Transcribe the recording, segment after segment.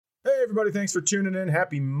everybody, thanks for tuning in.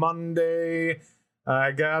 Happy Monday.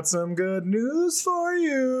 I got some good news for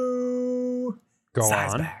you. Go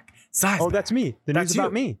Size on. back. Size Oh, back. that's me. The That's news about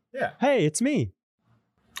you. me. Yeah. Hey, it's me.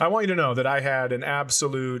 I want you to know that I had an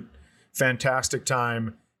absolute fantastic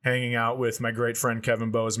time hanging out with my great friend Kevin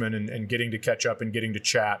Bozeman and getting to catch up and getting to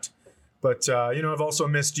chat. But, I've also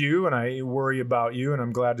missed you, and I worry about you, and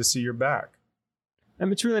I'm glad to see you're back.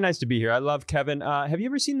 It's really nice to be here. I love Kevin. Have you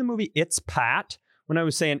ever seen the movie It's Pat? When I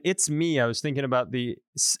was saying It's Me, I was thinking about the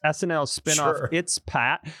SNL spinoff Sure. It's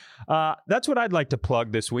Pat. That's what I'd like to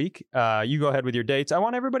plug this week. You go ahead with your dates. I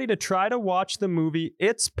want everybody to try to watch the movie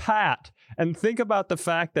It's Pat and think about the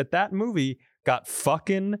fact that that movie got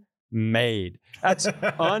fucking made. That's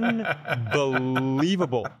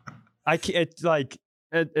unbelievable. I can't, it's like,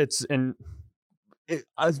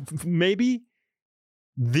 maybe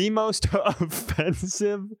the most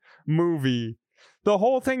offensive movie. The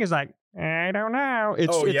whole thing is like, I don't know.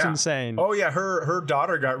 It's insane. Oh, yeah. Her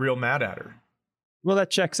daughter got real mad at her. Well,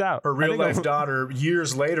 that checks out. Her real life daughter,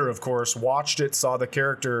 years later, of course, watched it, saw the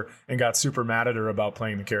character, and got super mad at her about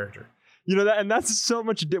playing the character. You know that, and that's so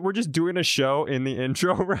much. We're just doing a show in the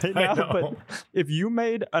intro right now. But if you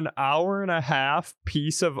made an 1.5-hour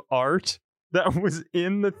piece of art that was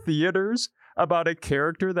in the theaters about a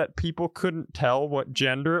character that people couldn't tell what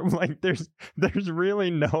gender, like there's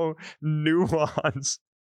really no nuance.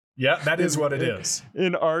 Yeah, that is what it is.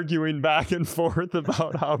 In arguing back and forth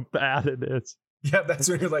about how bad it is. Yeah, that's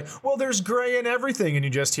when you're like, well, there's gray in everything, and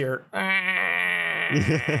you just hear.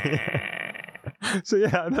 So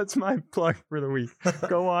yeah, that's my plug for the week.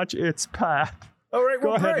 Go watch It's Pat. All right,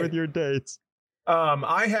 well, go ahead great. with your dates.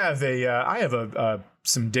 I have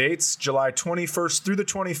some dates. July 21st through the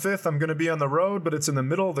 25th. I'm going to be on the road, but it's in the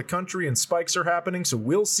middle of the country, and spikes are happening, so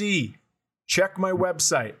we'll see. Check my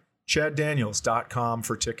website, ChadDaniels.com,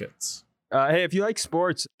 for tickets. Hey, if you like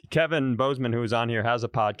sports, Kevin Bozeman, who is on here, has a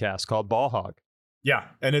podcast called Ball Hog. Yeah,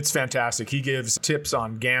 and it's fantastic. He gives tips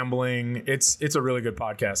on gambling. It's a really good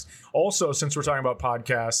podcast. Also, since we're talking about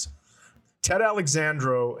podcasts, Ted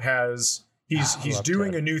Alexandro he's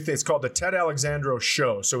doing a new thing. It's called the Ted Alexandro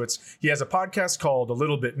Show. So he has a podcast called A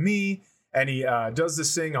Little Bit Me, and he does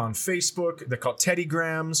this thing on Facebook. They're called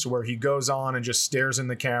Teddygrams, where he goes on and just stares in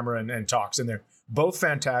the camera and talks. And they're both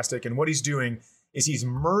fantastic. And what he's doing is he's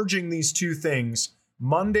merging these two things,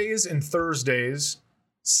 Mondays and Thursdays,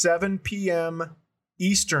 7 p.m.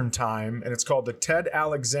 Eastern time, and it's called the Ted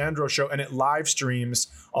Alexandro Show, and it live streams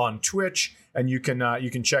on Twitch, and you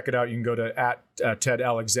can check it out. You can go to @Ted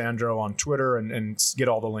Alexandro on Twitter and get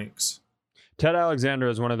all the links. Ted Alexandro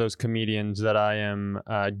is one of those comedians that I am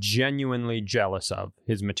genuinely jealous of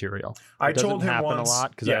his material. I told him once a lot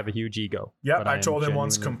because I have a huge ego. Yeah, I told him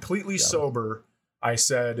once, completely sober, I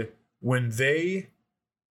said, when they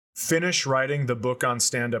finish writing the book on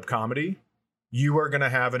stand-up comedy, you are going to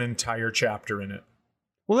have an entire chapter in it.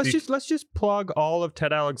 Well, let's just plug all of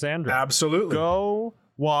Ted Alexandro. Absolutely. Go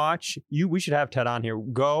watch. We should have Ted on here.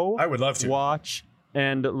 Go. I would love to watch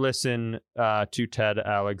and listen to Ted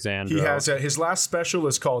Alexandro. He has his last special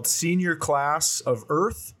is called Senior Class of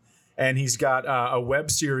Earth, and he's got a web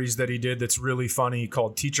series that he did that's really funny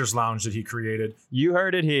called Teacher's Lounge that he created. You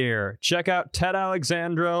heard it here. Check out Ted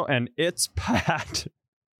Alexandro and It's Pat.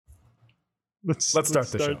 Let's start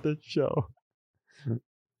the show.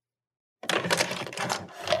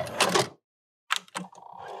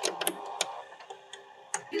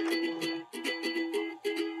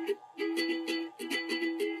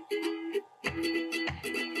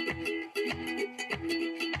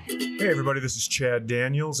 Hey everybody, this is Chad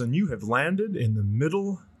Daniels, and you have landed in the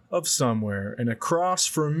middle of somewhere, and across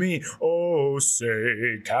from me, oh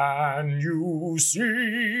say can you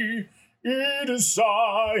see, it is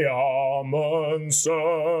Simon's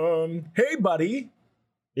son. Hey buddy.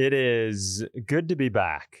 It is good to be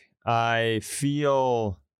back. I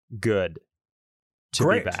feel good to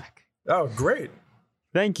be back. Oh, great.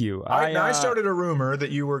 Thank you. I started a rumor that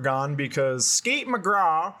you were gone because Skeet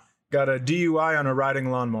McGraw got a DUI on a riding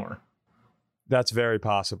lawnmower. That's very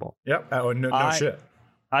possible. Yep. Oh, no shit.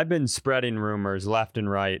 I've been spreading rumors left and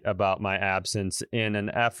right about my absence in an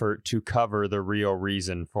effort to cover the real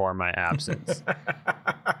reason for my absence.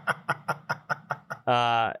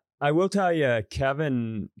 I will tell you,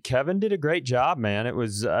 Kevin did a great job, man. It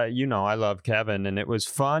was, I love Kevin, and it was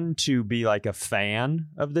fun to be like a fan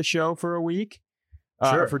of the show for a week,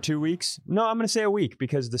 for 2 weeks. No, I'm going to say a week,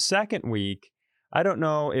 because the second week, I don't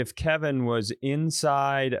know if Kevin was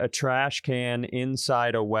inside a trash can,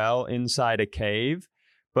 inside a well, inside a cave,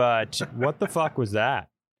 but what the fuck was that?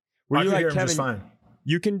 Were you like, Kevin, just fine.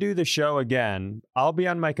 You can do the show again. I'll be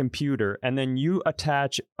on my computer, and then you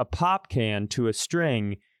attach a pop can to a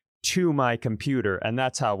string to my computer, and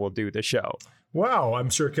that's how we'll do the show. Wow, I'm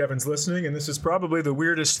sure Kevin's listening, and this is probably the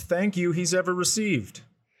weirdest thank you he's ever received.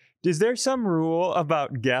 Is there some rule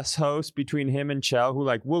about guest hosts between him and Chell who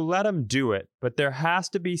we'll let him do it, but there has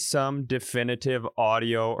to be some definitive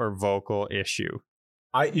audio or vocal issue?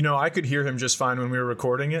 I could hear him just fine when we were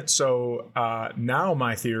recording it. So now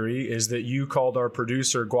my theory is that you called our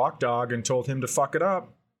producer Guac Dog and told him to fuck it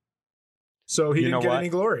up. So he didn't get any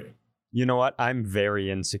glory. You know what? I'm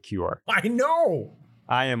very insecure. I know.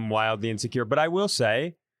 I am wildly insecure. But I will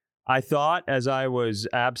say, I thought as I was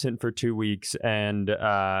absent for 2 weeks and,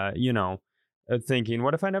 thinking,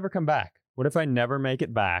 what if I never come back? What if I never make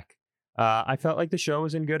it back? I felt like the show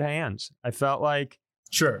was in good hands. I felt like...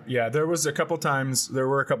 Sure. Yeah. There were a couple times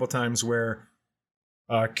where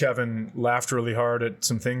Kevin laughed really hard at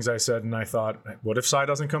some things I said. And I thought, what if Cy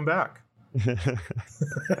doesn't come back?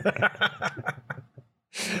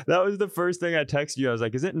 That was the first thing I texted you. I was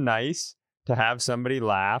like, is it nice to have somebody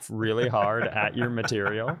laugh really hard at your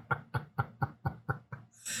material?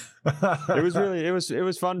 It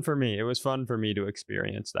was fun for me. It was fun for me to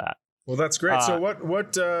experience that. Well, that's great. So we're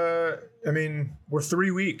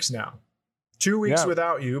 3 weeks now. 2 weeks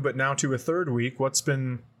without you, but now to a third week. What's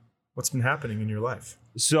been happening in your life?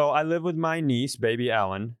 So I live with my niece, baby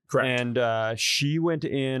Ellen. Correct. And she went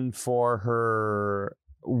in for her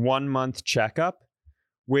 1 month checkup,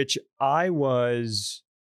 which I was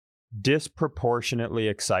disproportionately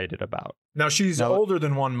excited about. Now she's older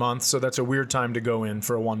than 1 month, so that's a weird time to go in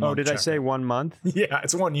for a 1 month. Oh, did checkup. I say 1 month? Yeah,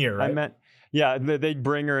 it's 1 year, right? I meant, yeah, they'd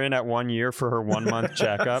bring her in at 1 year for her 1 month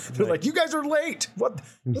checkup. They're like, you guys are late. What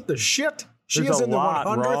the shit? There's a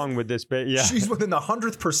lot wrong with this baby. Yeah. She's within the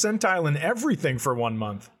 100th percentile in everything for 1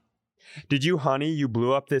 month. Did you, honey? You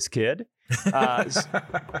blew up this kid?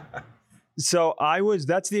 So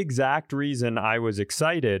that's the exact reason I was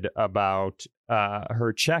excited about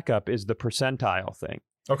her checkup is the percentile thing.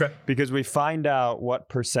 Okay. Because we find out what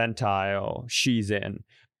percentile she's in.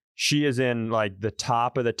 She is in the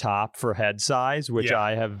top of the top for head size, which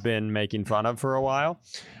I have been making fun of for a while.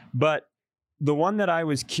 But the one that I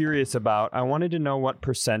was curious about, I wanted to know what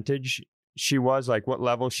percentage she was, what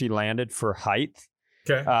level she landed for height.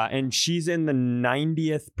 Okay. And she's in the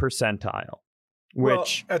 90th percentile.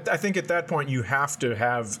 Which I think at that point you have to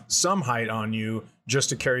have some height on you just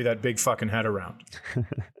to carry that big fucking head around.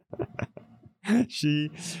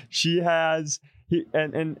 she has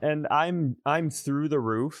and I'm through the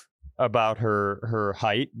roof about her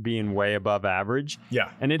height being way above average.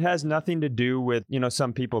 Yeah. And it has nothing to do with,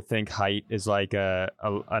 some people think height is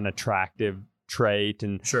an attractive trait.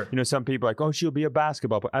 And, sure. Some people are like, oh, she'll be a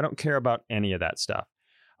basketball player. I don't care about any of that stuff.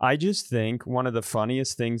 I just think one of the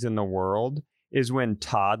funniest things in the world is when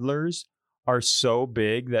toddlers are so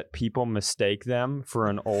big that people mistake them for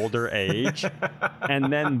an older age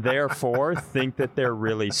and then therefore think that they're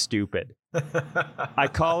really stupid. I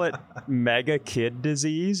call it mega kid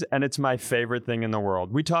disease, and it's my favorite thing in the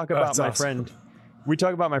world. We talk about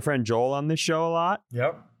my friend Joel on this show a lot.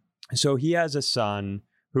 Yep. So he has a son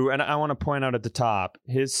who, and I want to point out at the top,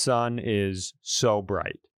 his son is so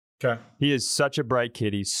bright. Okay. He is such a bright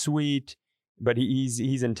kid. He's sweet, but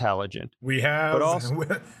he's intelligent. We have but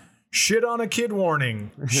also, shit on a kid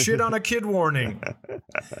warning. Shit on a kid warning.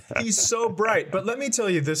 He's so bright. But let me tell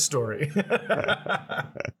you this story.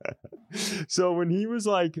 So when he was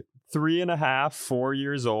 3.5, 4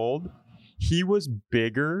 years old, he was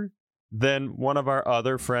bigger than one of our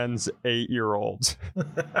other friends' 8-year-olds.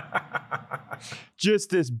 Just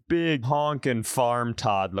this big honking farm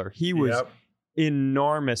toddler. He was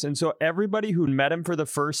enormous. And so everybody who met him for the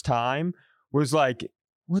first time was like,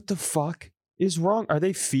 what the fuck is wrong? Are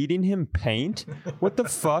they feeding him paint? What the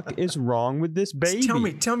fuck is wrong with this baby?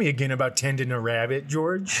 Tell me again about tending a rabbit,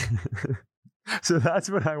 George. So that's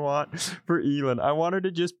what I want for Elin. I want her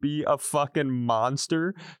to just be a fucking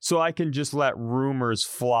monster so I can just let rumors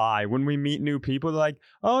fly. When we meet new people, they're like,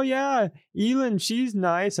 oh yeah, Elin, she's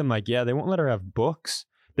nice. I'm like, yeah, they won't let her have books.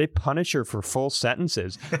 They punish her for full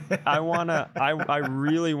sentences. I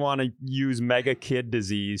really want to use mega kid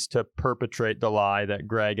disease to perpetrate the lie that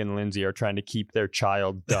Greg and Lindsay are trying to keep their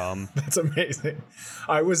child dumb. That's amazing.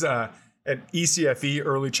 I was at ECFE,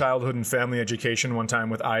 Early Childhood and Family Education, one time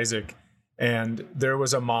with Isaac. And there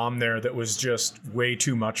was a mom there that was just way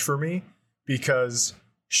too much for me because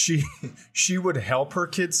she would help her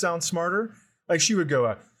kids sound smarter. She would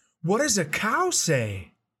go, what does a cow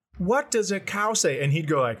say? What does a cow say? And he'd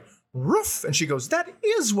go roof. And she goes, that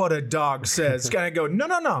is what a dog says. And I go,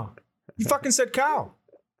 no. You fucking said cow.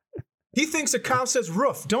 He thinks a cow says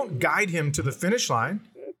roof. Don't guide him to the finish line.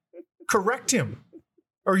 Correct him.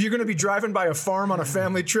 Or you're going to be driving by a farm on a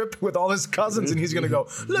family trip with all his cousins, and he's going to go,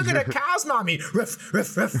 look at the cows, mommy. Ruff,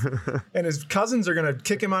 ruff, ruff. And his cousins are going to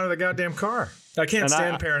kick him out of the goddamn car. I can't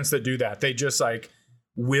stand parents that do that. They just like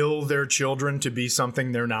will their children to be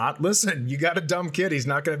something they're not. Listen, you got a dumb kid. He's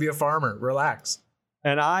not going to be a farmer. Relax.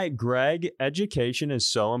 And Greg, education is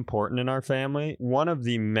so important in our family. One of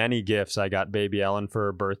the many gifts I got baby Ellen for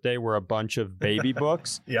her birthday were a bunch of baby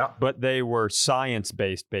books. Yeah. But they were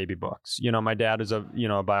science-based baby books. You know, my dad is a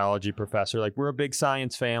biology professor. Like, we're a big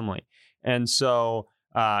science family. And so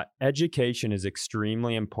education is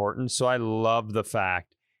extremely important. So I love the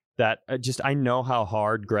fact that I know how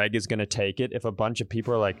hard Greg is going to take it if a bunch of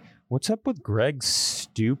people are like, what's up with Greg's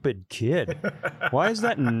stupid kid? Why is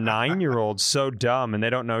that 9-year-old so dumb and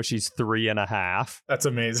they don't know she's 3.5? That's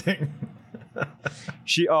amazing.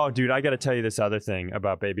 Dude, I got to tell you this other thing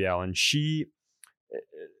about baby Ellen. She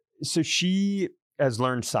has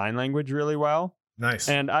learned sign language really well. Nice.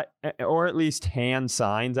 And or at least hand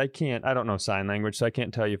signs. I don't know sign language, so I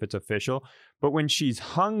can't tell you if it's official. But when she's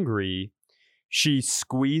hungry, she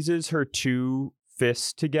squeezes her two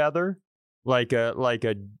fists together like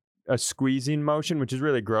a squeezing motion, which is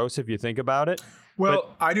really gross if you think about it.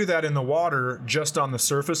 Well, I do that in the water, just on the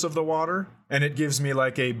surface of the water, and it gives me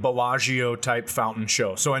like a Bellagio type fountain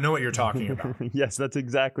show. So I know what you're talking about. Yes, that's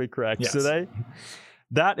exactly correct. Yes. So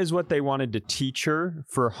that is what they wanted to teach her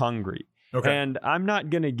for hungry. Okay. And I'm not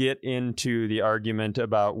going to get into the argument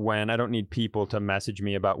about when. I don't need people to message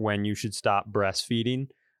me about when you should stop breastfeeding.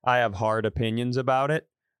 I have hard opinions about it.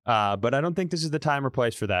 But I don't think this is the time or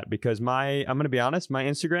place for that, because I'm going to be honest, my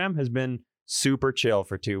Instagram has been super chill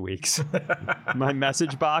for 2 weeks. My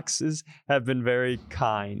message boxes have been very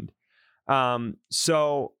kind.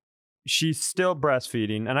 So she's still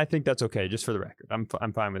breastfeeding, and I think that's okay, just for the record.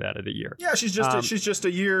 I'm fine with that at a year. Yeah, she's just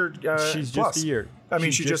a year. She's plus. just a year. I mean,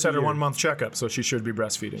 she just had her 1 month checkup, so she should be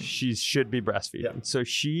breastfeeding. She should be breastfeeding. Yeah. So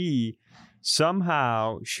she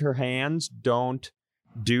somehow, her hands don't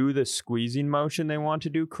do the squeezing motion they want to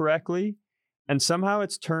do correctly, and somehow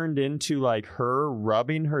it's turned into like her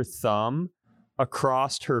rubbing her thumb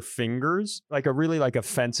across her fingers, like a really like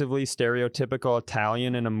offensively stereotypical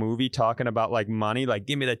Italian in a movie talking about like money, like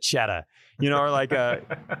give me the cheddar, or like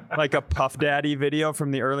a Puff Daddy video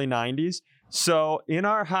from the early 90s. So in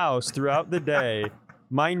our house throughout the day,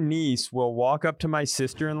 my niece will walk up to my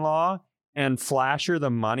sister-in-law and flash her the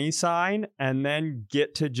money sign, and then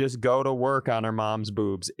get to just go to work on her mom's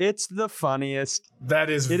boobs. It's the funniest. That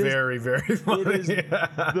is very, very funny. It is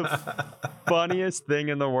the funniest thing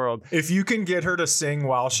in the world. If you can get her to sing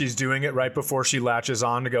while she's doing it right before she latches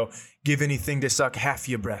on to go, give anything to suck half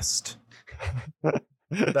your breast.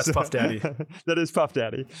 That's Puff Daddy. That is Puff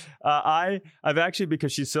Daddy. I've actually,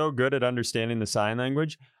 because she's so good at understanding the sign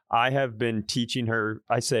language, I have been teaching her.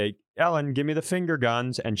 I say, Ellen, give me the finger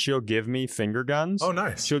guns, and she'll give me finger guns. Oh,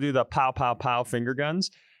 nice. She'll do the pow, pow, pow finger guns.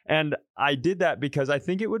 And I did that because I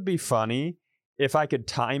think it would be funny if I could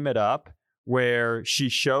time it up where she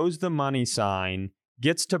shows the money sign,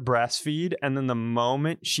 gets to breastfeed, and then the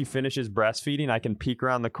moment she finishes breastfeeding, I can peek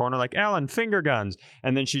around the corner like, Ellen, finger guns.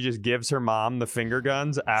 And then she just gives her mom the finger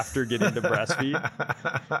guns after getting to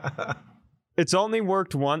breastfeed. It's only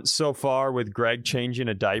worked once so far with Greg changing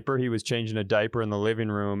a diaper. He was changing a diaper in the living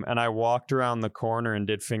room, and I walked around the corner and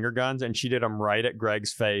did finger guns, and she did them right at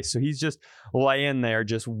Greg's face. So he's just laying there,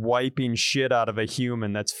 just wiping shit out of a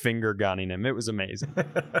human that's finger gunning him. It was amazing.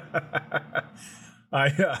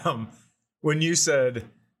 When you said,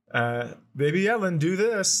 baby Ellen, do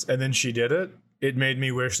this, and then she did it, it made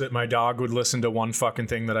me wish that my dog would listen to one fucking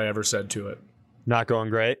thing that I ever said to it. Not going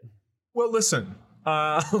great? Well, listen.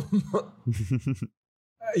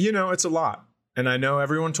 It's a lot, and I know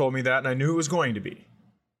everyone told me that, and I knew it was going to be.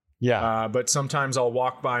 Yeah. But sometimes I'll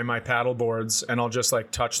walk by my paddle boards and I'll just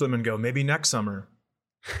like touch them and go, maybe next summer.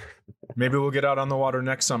 Maybe we'll get out on the water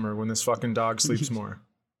next summer when this fucking dog sleeps more.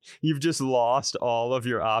 You've just lost all of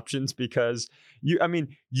your options because you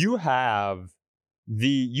had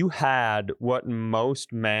what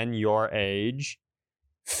most men your age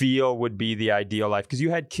feel would be the ideal life, because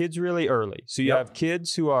you had kids really early. So you have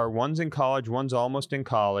kids who are, one's in college, one's almost in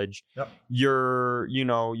college. Yep. You're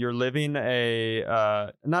living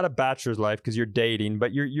a not a bachelor's life because you're dating,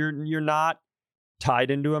 but you're not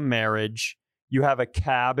tied into a marriage. You have a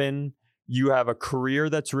cabin. You have a career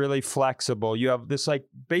that's really flexible. You have this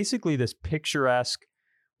basically this picturesque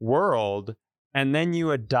world, and then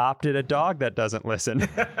you adopted a dog that doesn't listen.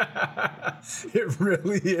 It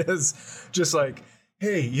really is just like,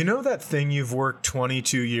 hey, you know that thing you've worked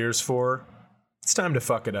 22 years for? It's time to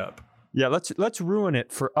fuck it up. Yeah, let's ruin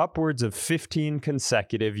it for upwards of 15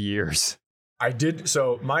 consecutive years. I did.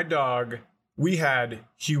 So my dog we had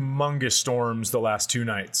humongous storms the last 2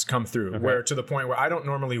 nights come through, where to the point where I don't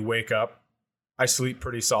normally wake up. I sleep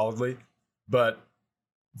pretty solidly, but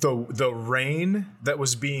the rain that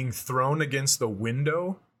was being thrown against the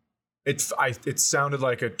window, it sounded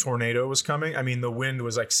like a tornado was coming. I mean, the wind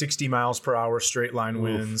was like 60 miles per hour, straight line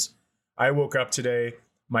winds. I woke up today.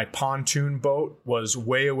 My pontoon boat was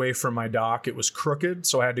way away from my dock. It was crooked,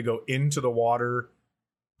 so I had to go into the water,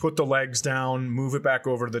 put the legs down, move it back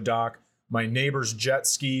over to the dock. My neighbor's jet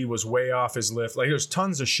ski was way off his lift. Like, there's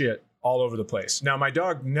tons of shit all over the place. Now, my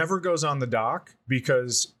dog never goes on the dock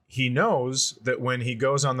because he knows that when he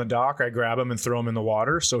goes on the dock, I grab him and throw him in the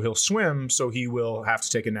water. So he'll swim, so he will have to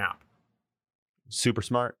take a nap. Super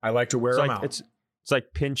smart. I like to wear him out. It's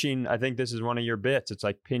like pinching. I think this is one of your bits. It's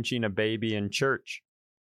like pinching a baby in church.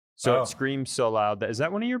 So it screams so loud. Is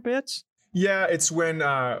that one of your bits? Yeah, it's when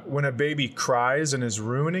a baby cries and is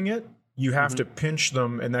ruining it, you have to pinch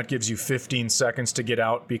them, and that gives you 15 seconds to get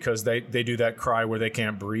out because they do that cry where they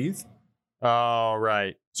can't breathe. Oh,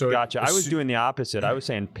 right. So gotcha. I was doing the opposite. I was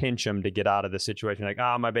saying pinch them to get out of the situation. Like,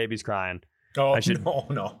 my baby's crying. Oh,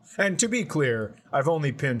 no. And to be clear, I've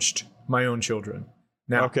only pinched my own children.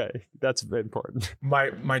 Now, okay, that's important.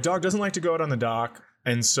 My dog doesn't like to go out on the dock,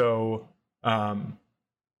 and so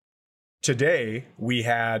today we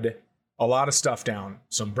had a lot of stuff down.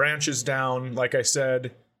 Some branches down, like I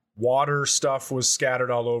said. Water stuff was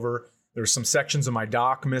scattered all over. There's some sections of my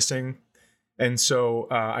dock missing. And so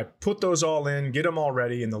I put those all in, get them all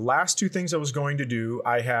ready. And the last 2 things I was going to do,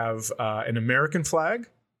 I have an American flag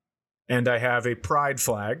and I have a pride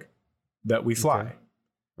flag that we fly.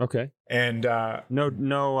 Okay. And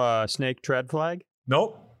no snake tread flag?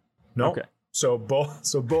 Nope. Okay. So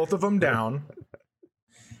both of them down.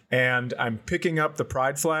 And I'm picking up the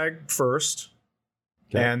pride flag first.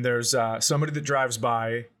 Okay. And there's somebody that drives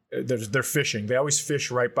by. They're fishing. They always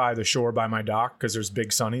fish right by the shore by my dock because there's big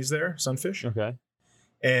sunnies there, sunfish. Okay.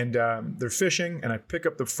 And they're fishing, and I pick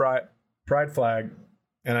up the pride flag,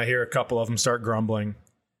 and I hear a couple of them start grumbling,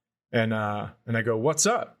 and I go, "What's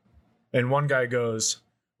up?" And one guy goes,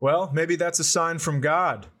 "Well, maybe that's a sign from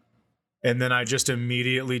God." And then I just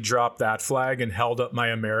immediately dropped that flag and held up my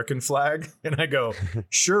American flag, and I go,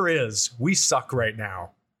 "Sure is. We suck right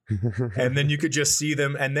now." And then you could just see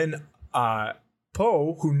them, and then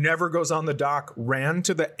Poe, who never goes on the dock, ran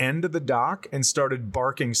to the end of the dock and started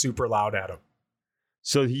barking super loud at him.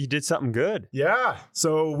 So he did something good. Yeah.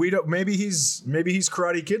 So we don't. Maybe he's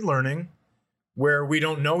Karate Kid learning, where we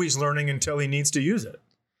don't know he's learning until he needs to use it.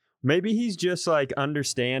 Maybe he's just like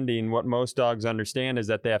understanding what most dogs understand is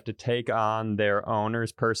that they have to take on their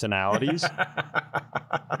owner's personalities.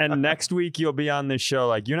 And next week you'll be on this show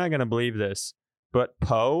like, you're not going to believe this, but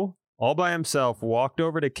Poe, all by himself, walked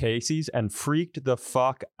over to Casey's and freaked the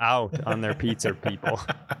fuck out on their pizza people.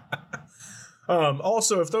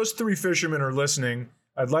 Also, if those 3 fishermen are listening,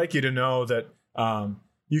 I'd like you to know that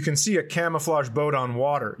you can see a camouflage boat on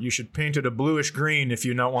water. You should paint it a bluish green if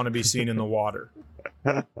you don't want to be seen in the water.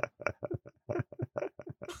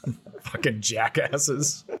 Fucking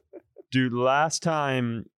jackasses. Dude, last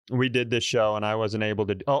time we did this show and I wasn't able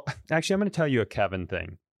to... Oh, actually, I'm going to tell you a Kevin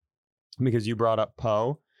thing because you brought up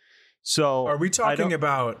Poe. So are we talking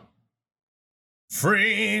about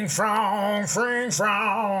Fring Frong,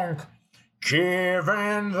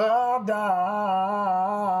 Kevin the dog?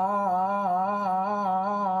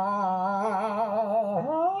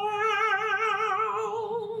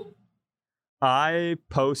 I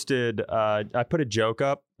posted, I put a joke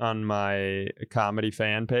up on my comedy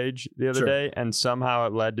fan page the other day, and somehow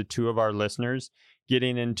it led to 2 of our listeners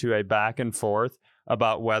getting into a back and forth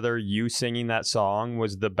about whether you singing that song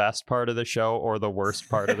was the best part of the show or the worst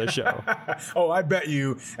part of the show. Oh, I bet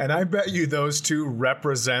you those 2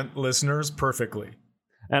 represent listeners perfectly.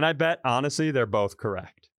 And I bet, honestly, they're both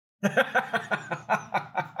correct.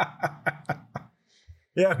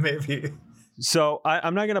 Yeah, maybe. So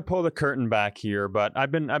I'm not going to pull the curtain back here, but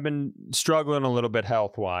I've been struggling a little bit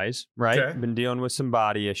health-wise, right? Okay. I've been dealing with some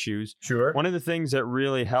body issues. Sure. One of the things that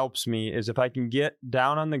really helps me is if I can get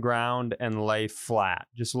down on the ground and lay flat.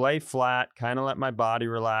 Just lay flat, kind of let my body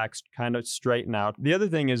relax, kind of straighten out. The other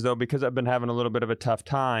thing is, though, because I've been having a little bit of a tough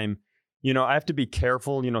time, I have to be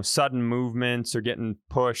careful, sudden movements or getting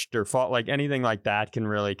pushed or fall, like anything like that can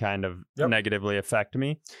really kind of negatively affect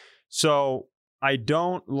me. So I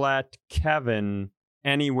don't let Kevin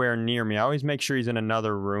anywhere near me. I always make sure he's in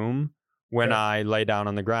another room when I lay down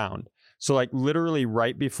on the ground. So like literally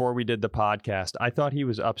right before we did the podcast, I thought he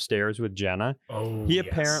was upstairs with Jenna. Oh, he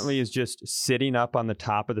apparently is just sitting up on the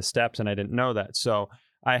top of the steps, and I didn't know that. So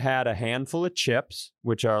I had a handful of chips,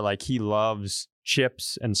 which are like, he loves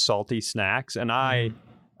chips and salty snacks. And I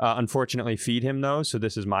unfortunately feed him those, so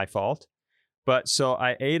this is my fault. But so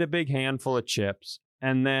I ate a big handful of chips,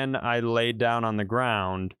 and then I laid down on the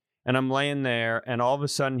ground, and I'm laying there, and all of a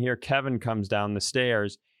sudden here Kevin comes down the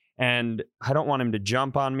stairs, and I don't want him to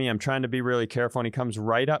jump on me. I'm trying to be really careful, and he comes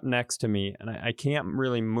right up next to me, and I can't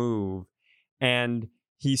really move. And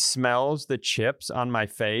he smells the chips on my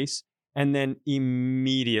face and then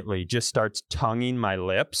immediately just starts tonguing my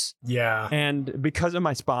lips. Yeah. And because of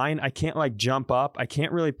my spine, I can't like jump up. I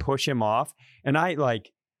can't really push him off. And I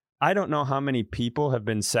don't know how many people have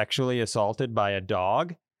been sexually assaulted by a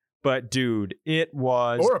dog, but dude, it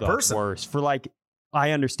was the person. Worst. For like,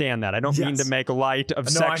 I understand that. I don't mean to make light of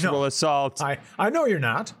sexual assault. I know you're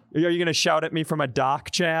not. Are you going to shout at me from a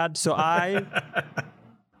dock, Chad? So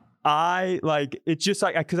it's just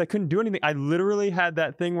like, because I couldn't do anything. I literally had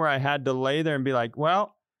that thing where I had to lay there and be like,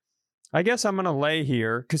 well, I guess I'm going to lay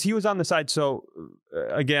here, because he was on the side. So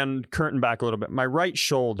again, curtain back a little bit. My right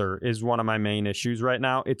shoulder is one of my main issues right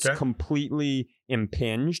now. It's completely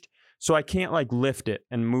impinged. So I can't like lift it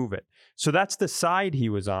and move it. So that's the side he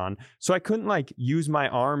was on. So I couldn't like use my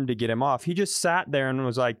arm to get him off. He just sat there and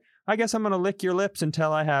was like, I guess I'm going to lick your lips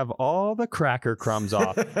until I have all the cracker crumbs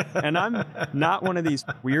off. And I'm not one of these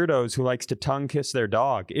weirdos who likes to tongue kiss their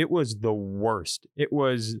dog. It was the worst. It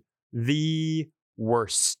was the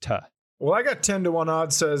worst. Well, I got 10-1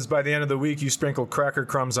 odds says by the end of the week, you sprinkle cracker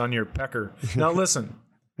crumbs on your pecker. Now listen.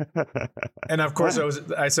 And of course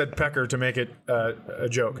I said pecker to make it a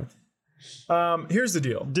joke. Here's the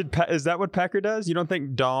deal. Is that what pecker does? You don't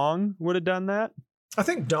think dong would have done that? I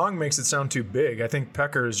think dong makes it sound too big. I think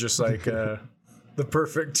pecker is just like the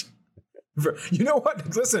perfect. You know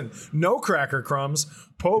what? Listen, no cracker crumbs.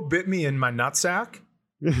 Poe bit me in my nutsack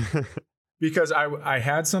because I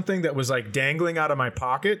had something that was like dangling out of my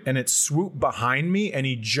pocket, and it swooped behind me, and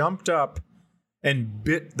he jumped up and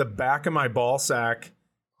bit the back of my ball sack.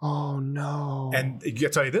 Oh no! And I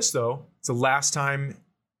tell you this though, it's the last time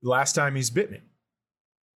he's bit me.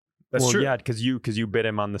 That's true. Yeah, because you bit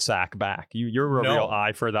him on the sack back. You're a real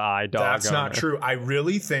eye for the eye dog. That's not true. I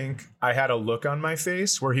really think I had a look on my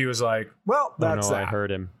face where he was like, "Well, that's that." I heard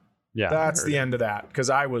him. Yeah, that's the end of that, because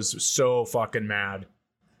I was so fucking mad.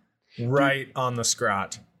 Right on the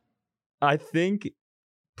scrot. I think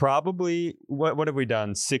probably what have we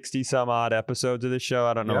done? 60 some odd episodes of this show.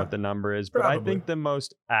 I don't know what the number is, but I think the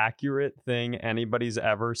most accurate thing anybody's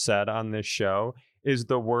ever said on this show is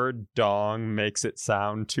the word dong makes it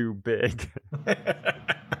sound too big.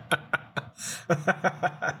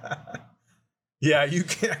 Yeah, you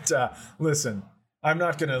can't listen. I'm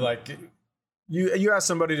not gonna like you ask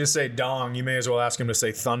somebody to say dong, you may as well ask him to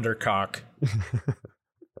say thundercock.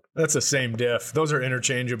 That's the same diff. Those are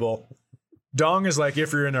interchangeable. Dong is like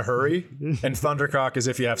if you're in a hurry, and thundercock is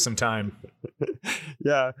if you have some time.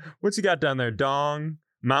 Yeah. What's he got down there? Dong?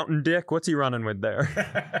 Mountain Dick? What's he running with there?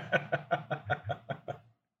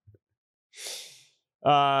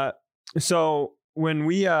 So when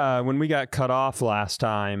we got cut off last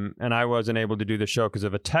time, and I wasn't able to do the show because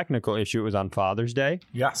of a technical issue, it was on Father's Day.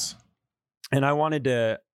 Yes. And I wanted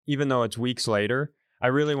to, even though it's weeks later, I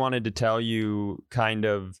really wanted to tell you kind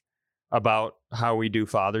of about how we do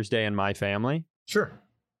Father's Day in my family. Sure.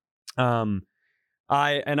 I'm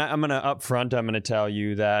gonna tell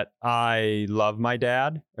you that I love my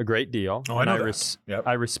dad a great deal. Oh, I know that.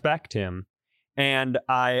 I respect him, and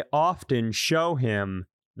I often show him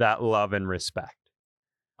that love and respect.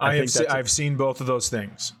 I've seen both of those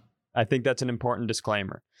things. I think that's an important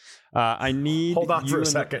disclaimer. I need. Hold on for a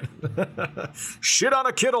second. Shit on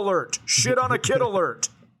a kid alert. Shit on a kid alert.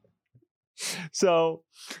 So,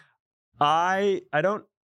 I don't.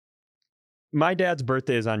 My dad's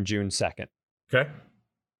birthday is on June 2nd. Okay.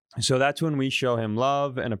 So that's when we show him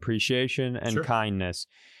love and appreciation and kindness.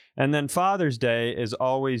 And then Father's Day is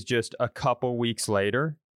always just a couple weeks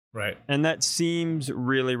later. Right. And that seems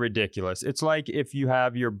really ridiculous. It's like if you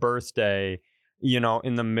have your birthday,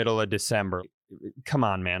 in the middle of December. Come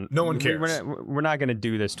on, man. No one cares. We're not going to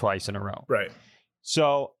do this twice in a row. Right.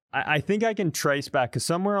 So I think I can trace back, because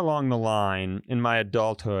somewhere along the line in my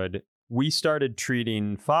adulthood, we started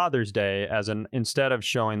treating Father's Day instead of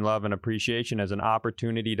showing love and appreciation, as an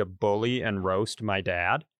opportunity to bully and roast my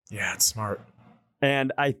dad. Yeah, it's smart.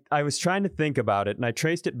 And I was trying to think about it, and I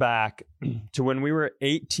traced it back to when we were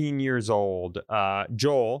 18 years old.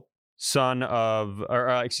 Joel, father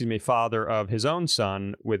of his own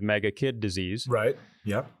son with mega kid disease. Right.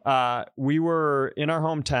 Yep. We were in our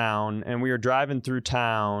hometown, and we were driving through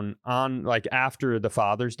town on after the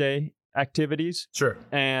Father's Day activities. Sure.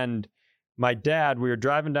 And my dad, we were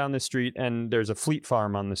driving down the street, and there's a Fleet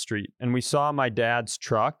Farm on the street, and we saw my dad's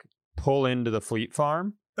truck pull into the Fleet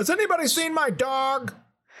Farm. Has anybody seen my dog?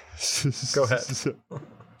 Go ahead.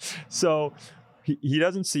 So he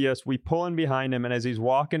doesn't see us. We pull in behind him, and as he's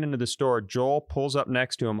walking into the store, Joel pulls up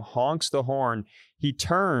next to him, honks the horn. He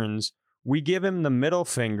turns. We give him the middle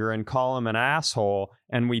finger and call him an asshole,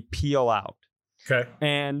 and we peel out. Okay.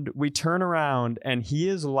 And we turn around, and he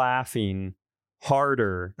is laughing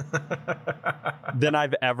harder than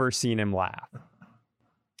I've ever seen him laugh.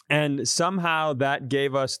 And somehow that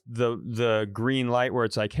gave us the green light where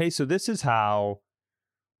it's like, hey, so this is how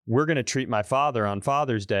we're going to treat my father on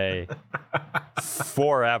Father's Day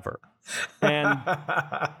forever. And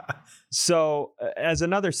so as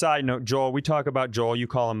another side note, Joel, we talk about Joel. You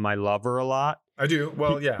call him my lover a lot. I do.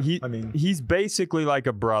 Well, yeah. He's basically like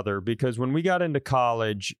a brother, because when we got into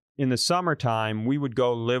college in the summertime, we would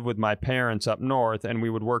go live with my parents up north, and we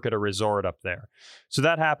would work at a resort up there. So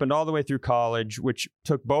that happened all the way through college, which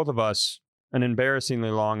took both of us an embarrassingly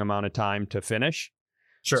long amount of time to finish.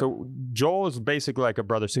 Sure. So Joel is basically like a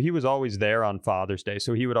brother. So he was always there on Father's Day.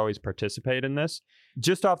 So he would always participate in this.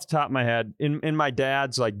 Just off the top of my head, in my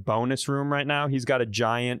dad's like bonus room right now, he's got a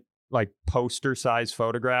giant like poster size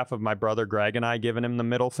photograph of my brother Greg and I giving him the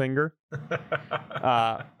middle finger.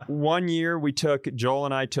 One year Joel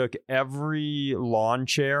and I took every lawn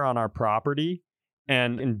chair on our property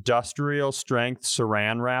and industrial strength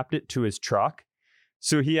saran wrapped it to his truck.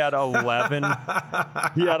 So he had 11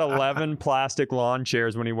 plastic lawn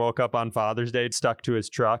chairs when he woke up on Father's Day, stuck to his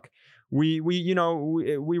truck. We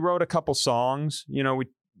wrote a couple songs.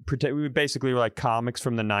 We basically were like comics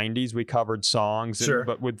from the 90s. We covered songs, sure.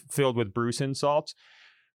 But filled with Bruce insults.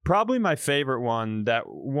 Probably my favorite one that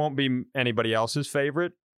won't be anybody else's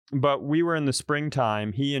favorite, but we were in the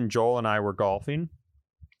springtime. He and Joel and I were golfing,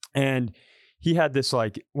 and he had this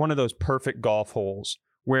like one of those perfect golf holes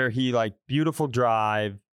where he like beautiful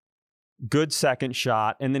drive, good second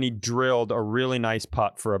shot, and then he drilled a really nice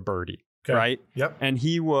putt for a birdie. Okay. Right? Yep. And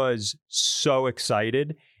he was so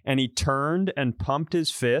excited, and he turned and pumped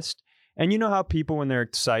his fist. And you know how people, when they're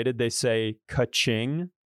excited, they say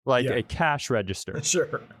ka-ching, like a cash register.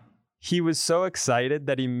 Sure. He was so excited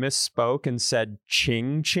that he misspoke and said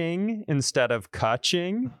ching-ching instead of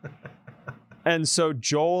ka-ching. And so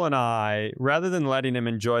Joel and I, rather than letting him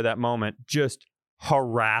enjoy that moment, just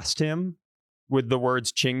harassed him with the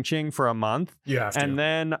words ching-ching for a month. You have to. And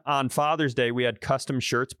then on Father's Day, we had custom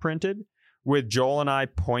shirts printed with Joel and I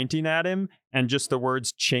pointing at him and just the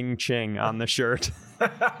words ching-ching on the shirt.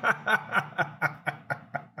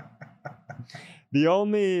 The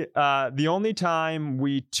only time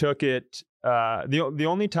we took it, the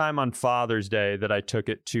only time on Father's Day that I took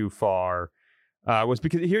it too far was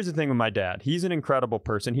because here's the thing with my dad. He's an incredible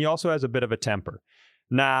person. He also has a bit of a temper.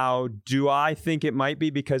 Now, do I think it might be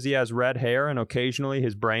because he has red hair and occasionally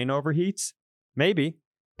his brain overheats? Maybe,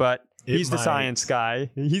 but he's the science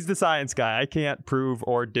guy. He's the science guy. I can't prove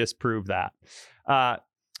or disprove that.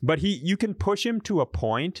 But you can push him to a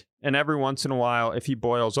point, and every once in a while, if he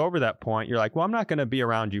boils over that point, you're like, well, I'm not going to be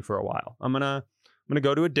around you for a while. I'm gonna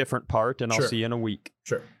go to a different part, and I'll see you in a week.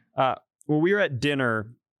 Sure. Well, we were at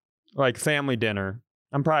dinner, like family dinner.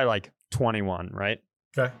 I'm probably like 21, right?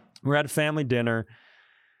 Okay. We're at a family dinner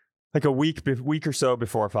like a week or so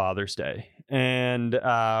before Father's Day. And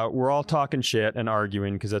we're all talking shit and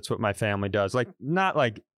arguing because that's what my family does. Like, not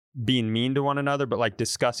like being mean to one another, but like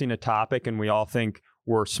discussing a topic and we all think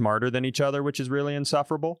we're smarter than each other, which is really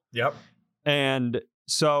insufferable. Yep. And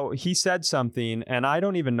so he said something, and I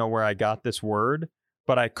don't even know where I got this word,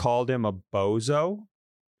 but I called him a bozo.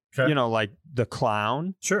 Okay. You know, like the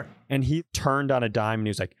clown. Sure. And he turned on a dime and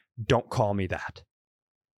he was like, don't call me that.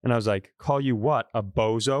 And I was like, call you what? A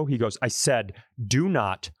bozo? He goes, I said, do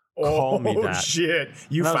not call me that. Oh, shit.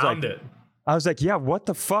 You found it. I was like, yeah, what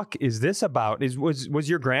the fuck is this about? Was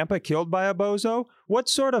your grandpa killed by a bozo? What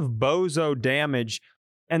sort of bozo damage?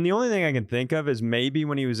 And the only thing I can think of is maybe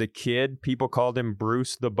when he was a kid, people called him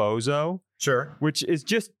Bruce the Bozo. Sure. Which is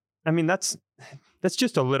just, I mean, that's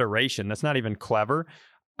just alliteration. That's not even clever.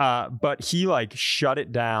 But he like shut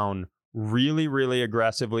it down really, really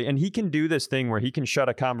aggressively. And he can do this thing where he can shut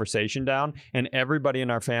a conversation down and everybody in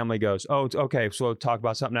our family goes, oh, it's okay. So we'll talk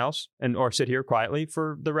about something else or sit here quietly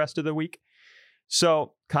for the rest of the week.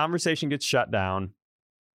 So conversation gets shut down.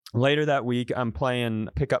 Later that week, I'm playing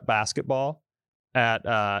pickup basketball at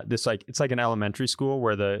this, like, it's like an elementary school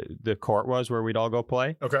where the court was where we'd all go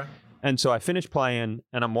play. Okay. And so I finished playing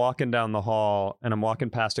and I'm walking down the hall and I'm walking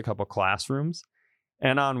past a couple classrooms.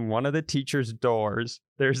 And on one of the teacher's doors,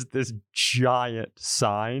 there's this giant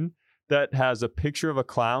sign that has a picture of a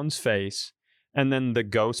clown's face and then the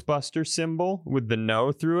Ghostbuster symbol with the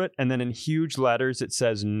no through it. And then in huge letters, it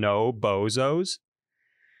says no bozos.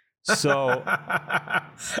 So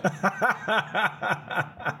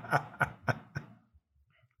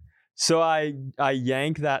I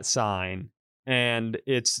yank that sign, and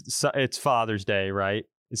it's Father's Day, right?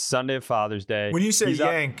 It's Sunday of Father's Day. When you say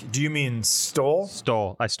yank, do you mean stole?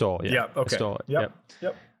 Stole. I stole. Yeah. Yep. Okay. I stole it. Yep.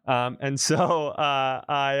 And so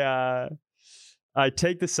I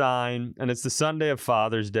take the sign, and it's the Sunday of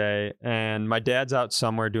Father's Day, and my dad's out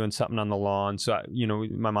somewhere doing something on the lawn. So,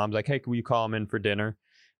 my mom's like, hey, will you call him in for dinner?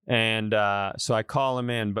 And so I call him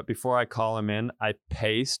in, but before I call him in, I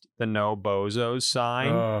paste the No Bozos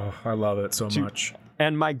sign. Oh, I love it so much.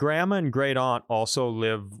 And my grandma and great aunt also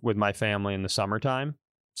live with my family in the summertime.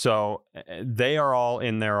 So they are all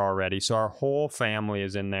in there already. So our whole family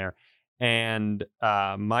is in there. And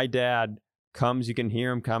my dad comes, you can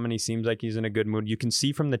hear him coming. He seems like he's in a good mood. You can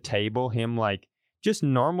see from the table him like just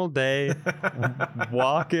normal day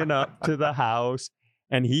walking up to the house,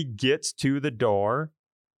 and he gets to the door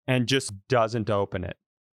and just doesn't open it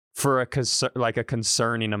for a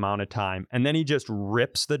concerning amount of time. And then he just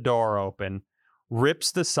rips the door open,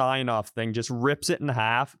 rips the sign off thing, just rips it in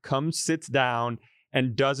half, comes, sits down,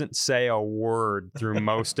 and doesn't say a word through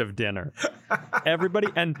most of dinner. Everybody,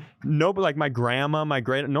 and nobody, like my grandma,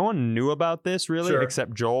 no one knew about this really,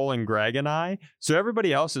 except Joel and Greg and I. So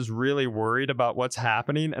everybody else is really worried about what's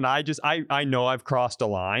happening. And I know I've crossed a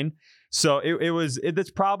line. So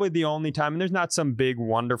it's probably the only time, and there's not some big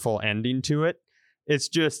wonderful ending to it. It's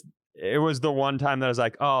just, it was the one time that I was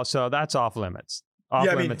like, oh, so that's off limits. Off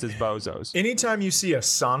limits is bozos. Anytime you see a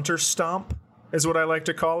saunter stomp, is what I like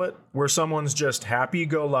to call it, where someone's just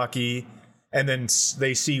happy-go-lucky, and then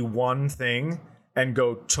they see one thing and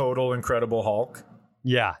go total Incredible Hulk.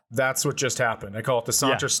 Yeah. That's what just happened. I call it the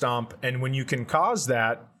saunter stomp. And when you can cause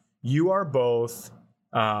that, you are both,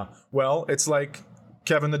 it's like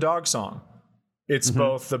Kevin the Dog song. It's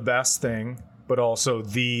both the best thing, but also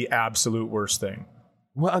the absolute worst thing.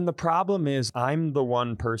 Well, and the problem is I'm the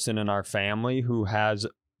one person in our family who has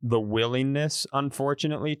the willingness,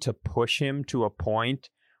 unfortunately, to push him to a point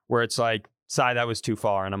where it's like, Sai, that was too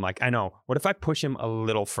far. And I'm like, I know. What if I push him a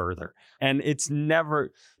little further? And it's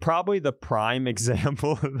never, probably the prime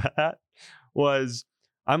example of that was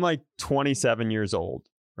I'm like 27 years old,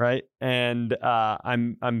 right? And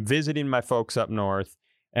I'm visiting my folks up north,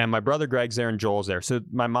 and my brother Greg's there and Joel's there. So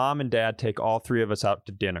my mom and dad take all three of us out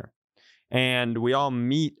to dinner. And we all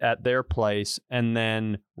meet at their place and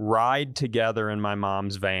then ride together in my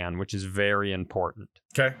mom's van, which is very important.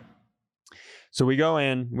 Okay. So we go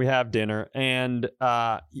in, we have dinner, and,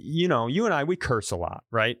 you and I, we curse a lot,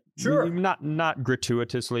 right? Sure. Not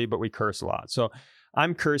gratuitously, but we curse a lot. So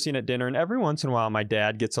I'm cursing at dinner, and every once in a while, my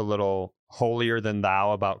dad gets a little holier than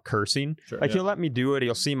thou about cursing. Sure, he'll let me do it.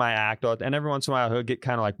 He'll see my act, and every once in a while, he'll get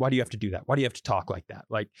kind of like, why do you have to do that? Why do you have to talk like that?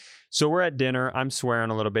 Like, so we're at dinner. I'm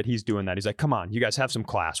swearing a little bit. He's doing that. He's like, come on, you guys have some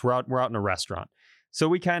class. We're out in a restaurant. So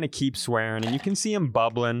we kind of keep swearing, and you can see him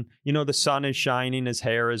bubbling. The sun is shining. His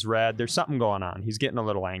hair is red. There's something going on. He's getting a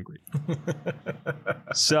little angry.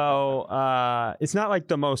 So it's not like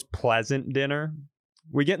the most pleasant dinner.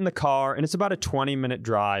 We get in the car, and it's about a 20-minute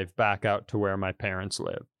drive back out to where my parents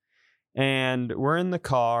live. And we're in the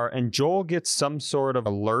car, and Joel gets some sort of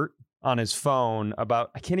alert on his phone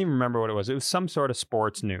about, I can't even remember what it was. It was some sort of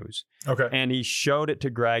sports news. Okay. And he showed it to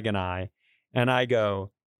Greg and I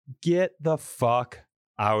go, get the fuck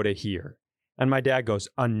out of here. And my dad goes,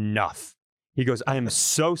 enough. He goes, I am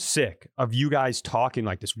so sick of you guys talking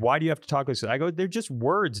like this. Why do you have to talk like this? I go, they're just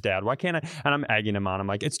words, Dad. Why can't I? And I'm egging him on. I'm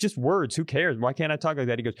like, it's just words. Who cares? Why can't I talk like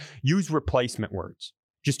that? He goes, use replacement words.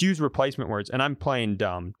 Just use replacement words. And I'm playing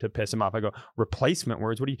dumb to piss him off. I go, replacement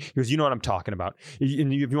words? He goes, you know what I'm talking about. If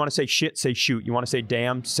you want to say shit, say shoot. You want to say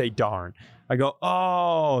damn, say darn. I go,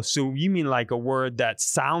 oh, so you mean like a word that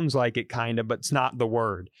sounds like it kind of, but it's not the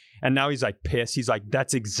word. And now he's like pissed. He's like,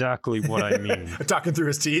 that's exactly what I mean. Talking through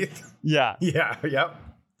his teeth? Yeah. Yeah, yep.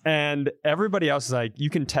 And everybody else is like, you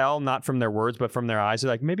can tell not from their words, but from their eyes.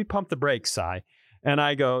 They're like, maybe pump the brakes, Sai. And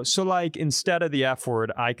I go, so like instead of the F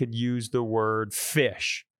word, I could use the word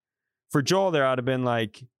fish. For Joel there, I'd have been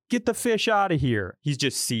like, get the fish out of here. He's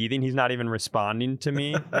just seething. He's not even responding to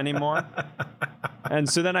me anymore. And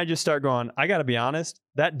so then I just start going, I got to be honest,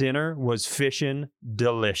 that dinner was fishing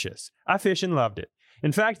delicious. I fishin' loved it.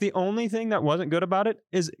 In fact, the only thing that wasn't good about it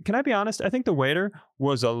is, can I be honest? I think the waiter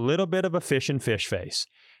was a little bit of a fish face.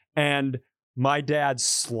 And my dad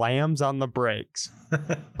slams on the brakes,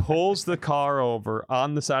 pulls the car over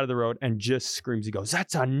on the side of the road, and just screams. He goes,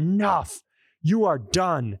 that's enough. You are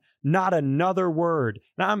done. Not another word.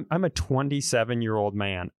 Now, I'm a 27-year-old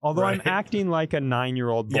man. Although I'm acting like a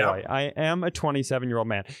 9-year-old boy, I am a 27-year-old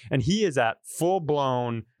man. And he is at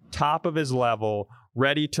full-blown, top of his level,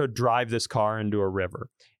 ready to drive this car into a river.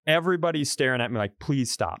 Everybody's staring at me like,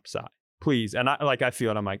 please stop, Si. Please. And I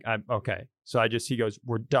feel it. I'm like, okay. So he goes,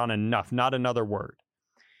 we're done, enough. Not another word.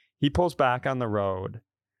 He pulls back on the road.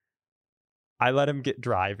 I let him get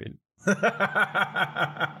driving.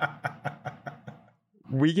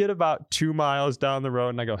 We get about 2 miles down the road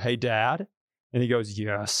and I go, hey, Dad. And he goes,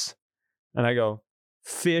 yes. And I go,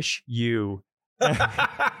 fish you.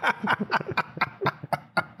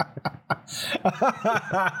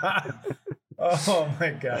 Oh my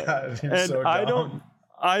God. You're and so dumb.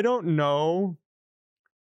 I don't know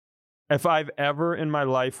if I've ever in my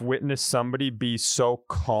life witnessed somebody be so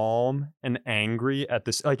calm and angry at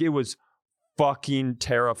this. Like, it was fucking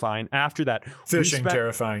terrifying. After that, fishing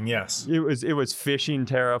terrifying. Yes, it was fishing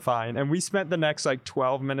terrifying. And we spent the next like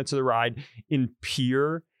 12 minutes of the ride in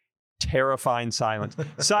pure terrifying silence.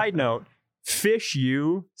 Side note, Fish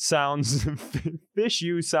You sounds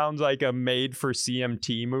like a made for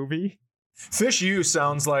CMT movie. Fish You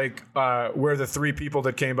sounds like where the 3 people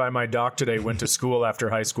that came by my dock today went to school after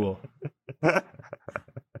high school.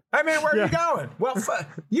 I mean, where are you going? Well,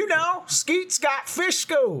 Skeet's got fish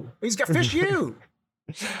school. He's got Fish U.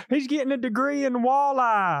 He's getting a degree in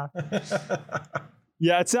walleye.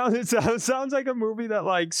 Yeah, it sounds like a movie that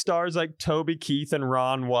like stars like Toby Keith and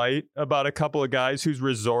Ron White about a couple of guys whose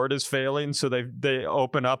resort is failing, so they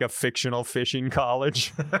open up a fictional fishing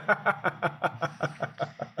college.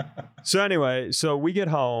 So anyway, so we get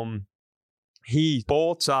home. He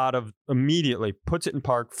bolts out of immediately, puts it in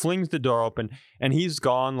park, flings the door open, and he's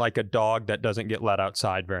gone like a dog that doesn't get let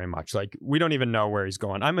outside very much. Like, we don't even know where he's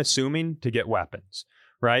going. I'm assuming to get weapons,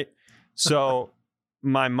 right? So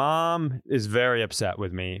my mom is very upset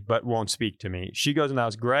with me, but won't speak to me. She goes in the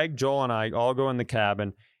house. Greg, Joel, and I all go in the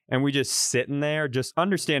cabin, and we just sitting there, just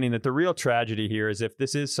understanding that the real tragedy here is if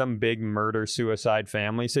this is some big murder-suicide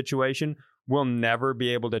family situation, we'll never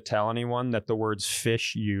be able to tell anyone that the words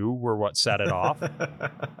fish you were what set it off.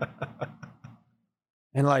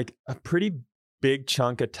 And like a pretty big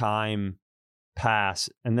chunk of time pass.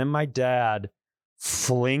 And then my dad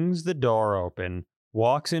flings the door open,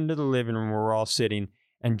 walks into the living room where we're all sitting,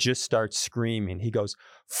 and just starts screaming. He goes,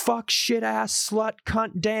 fuck, shit, ass, slut,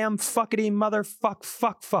 cunt, damn, fuckity, motherfuck,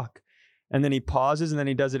 fuck. And then he pauses and then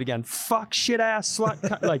he does it again. Fuck, shit, ass, slut,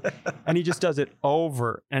 cunt. Like, and he just does it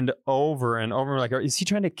over and over and over. Like, is he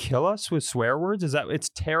trying to kill us with swear words? It's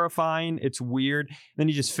terrifying. It's weird. And then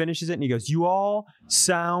he just finishes it and he goes, you all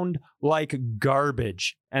sound like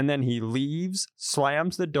garbage. And then he leaves,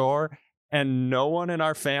 slams the door, and no one in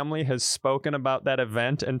our family has spoken about that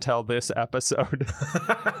event until this episode.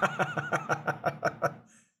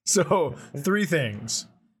 So, 3 things.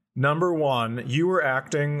 Number 1, you were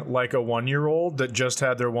acting like a 1-year-old that just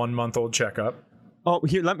had their 1-month-old checkup. Oh,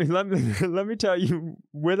 here, let me tell you,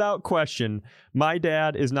 without question, my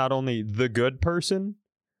dad is not only the good person,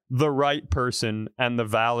 the right person, and the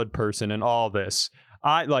valid person in all this.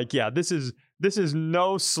 This is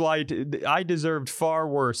no slight. I deserved far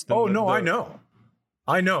worse than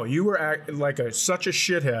I know. You were like such a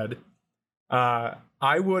shithead.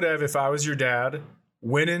 I would have, if I was your dad,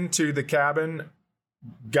 went into the cabin,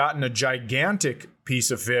 gotten a gigantic piece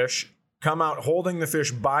of fish, come out holding the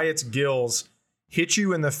fish by its gills, hit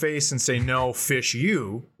you in the face and say, no, fish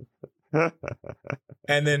you.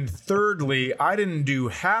 And then thirdly, I didn't do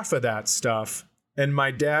half of that stuff, and my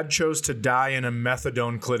dad chose to die in a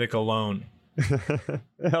methadone clinic alone.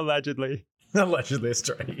 Allegedly. Allegedly, that's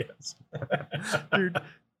right, yes.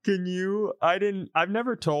 Dude, I've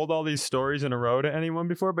never told all these stories in a row to anyone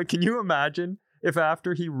before, but can you imagine if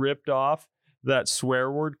after he ripped off that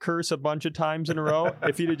swear word curse a bunch of times in a row,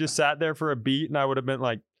 if he'd have just sat there for a beat and I would have been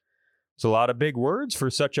like, it's a lot of big words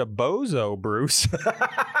for such a bozo, Bruce.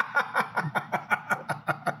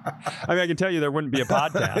 I mean, I can tell you there wouldn't be a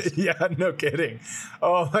podcast. Yeah, no kidding.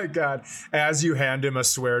 Oh my God. As you hand him a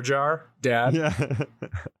swear jar, Dad. Yeah.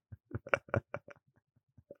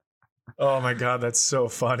 Oh my God, that's so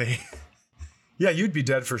funny. Yeah, you'd be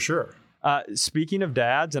dead for sure. Speaking of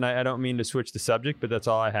dads, and I don't mean to switch the subject, but that's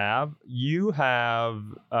all I have. You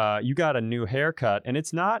got a new haircut, and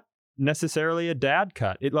it's not necessarily a dad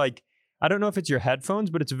cut. I don't know if it's your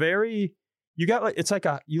headphones, but it's very. You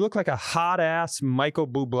look like a hot ass Michael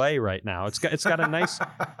Bublé right now. It's got a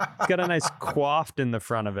nice coiffed in the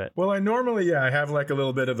front of it. Well, I normally I have like a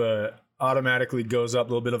little bit of a automatically goes up, a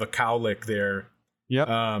little bit of a cowlick there. Yep.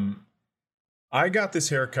 I got this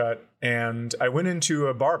haircut and I went into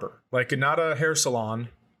a barber, like not a hair salon,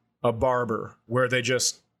 a barber where they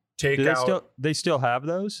just take out. They still have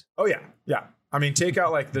those? Oh yeah. Yeah. I mean, take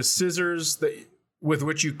out like the scissors with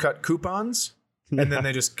which you cut coupons and then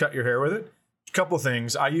they just cut your hair with it. couple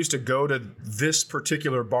things. I used to go to this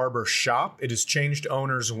particular barber shop. It has changed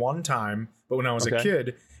owners one time, but when I was a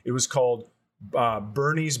kid, it was called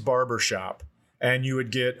Bernie's Barber Shop, and you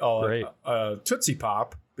would get a Tootsie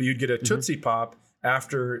Pop, but you'd get a Tootsie Pop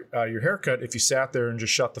after your haircut if you sat there and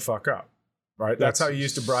just shut the fuck up. Right? That's how you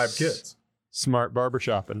used to bribe kids. Smart barber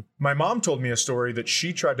shopping. My mom told me a story that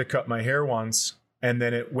she tried to cut my hair once, and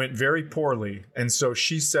then it went very poorly. And so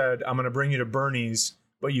she said, I'm going to bring you to Bernie's,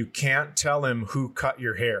 but you can't tell him who cut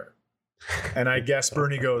your hair. And I guess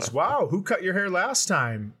Bernie goes, wow, who cut your hair last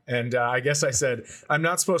time? And I guess I said, I'm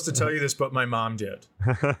not supposed to tell you this, but my mom did.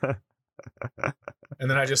 And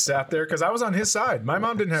then I just sat there because I was on his side. My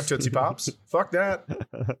mom didn't have Tootsie Pops. Fuck that.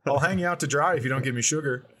 I'll hang you out to dry if you don't give me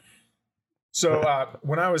sugar. So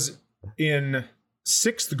when I was in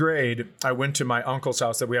 6th grade, I went to my uncle's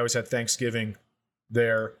house that we always had Thanksgiving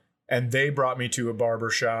there, and they brought me to a barber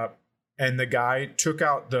shop, and the guy took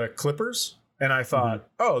out the clippers, and I thought,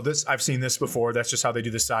 I've seen this before. That's just how they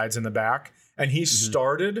do the sides and the back. And he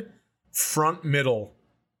started front middle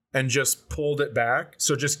and just pulled it back.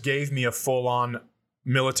 So just gave me a full on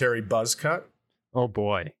military buzz cut. Oh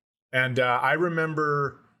boy. And I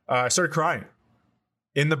remember I started crying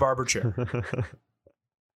in the barber chair.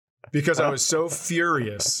 Because I was so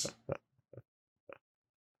furious.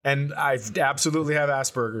 And I absolutely have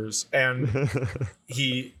Asperger's. And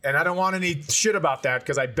I don't want any shit about that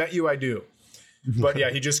because I bet you I do. But yeah,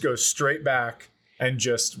 he just goes straight back and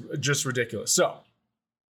just ridiculous. So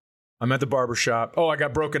I'm at the barber shop. Oh, I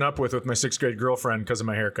got broken up with my 6th grade girlfriend because of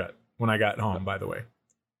my haircut when I got home, by the way.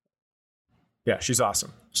 Yeah, she's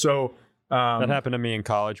awesome. So that happened to me in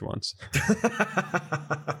college once.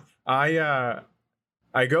 I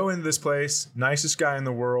go into this place, nicest guy in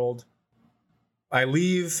the world. I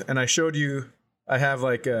leave, and I showed you, I have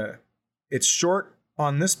it's short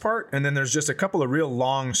on this part, and then there's just a couple of real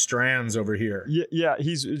long strands over here. Yeah.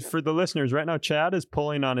 He's, for the listeners right now, Chad is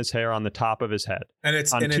pulling on his hair on the top of his head. And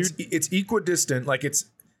it's equidistant, like it's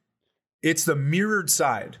the mirrored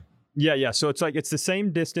side. Yeah. So it's the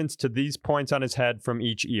same distance to these points on his head from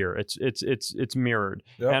each ear. It's mirrored.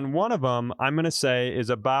 Yep. And one of them, I'm going to say, is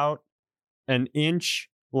about an inch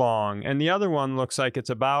long, and the other one looks like it's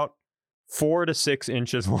about 4 to 6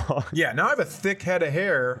 inches long. Yeah, now I have a thick head of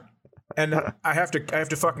hair, and I have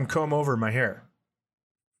to fucking comb over my hair.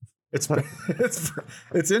 It's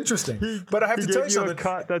interesting, but I have to tell you something. A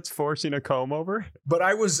cut that's forcing a comb over. But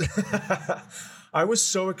I was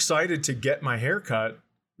so excited to get my hair cut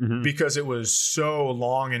because it was so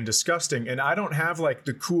long and disgusting, and I don't have like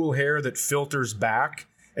the cool hair that filters back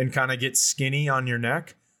and kind of gets skinny on your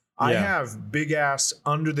neck. I have big ass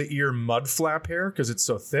under the ear mud flap hair because it's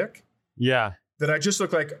so thick. Yeah. That I just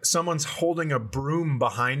look like someone's holding a broom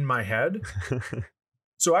behind my head.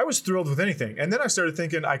 So I was thrilled with anything. And then I started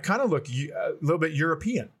thinking I kind of look a little bit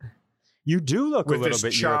European. You do look with a little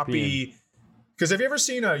bit choppy. European. Because have you ever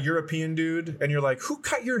seen a European dude and you're like, who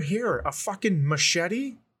cut your hair? A fucking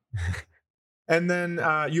machete? And then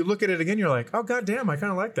you look at it again, you're like, oh, goddamn, I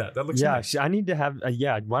kind of like that. That looks nice. I need to have,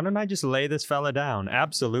 why don't I just lay this fella down?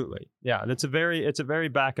 Absolutely. Yeah, it's a very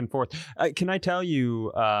back and forth. Can I tell you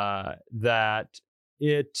that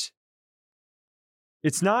it's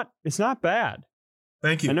not bad.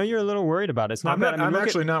 Thank you. I know you're a little worried about it. It's not bad. I'm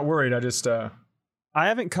actually not worried. I just... I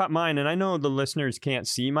haven't cut mine, and I know the listeners can't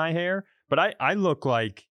see my hair, but I look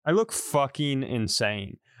fucking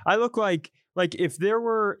insane. I look like if there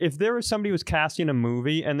was somebody who was casting a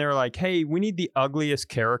movie and they're like, hey, we need the ugliest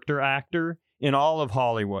character actor in all of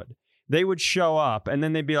Hollywood, they would show up and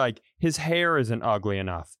then they'd be like, his hair isn't ugly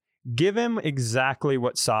enough. Give him exactly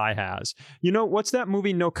what Cy has. You know, what's that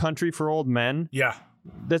movie, No Country for Old Men? Yeah.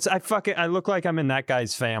 I look like I'm in that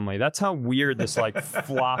guy's family. That's how weird this like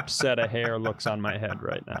flop set of hair looks on my head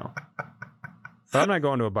right now. But I'm not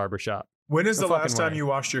going to a barbershop. When is the last time you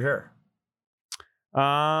washed your hair?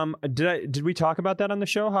 Did we talk about that on the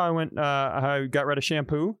show? How I got rid of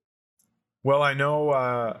shampoo? Well, I know,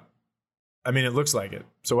 I mean, it looks like it.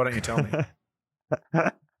 So why don't you tell me?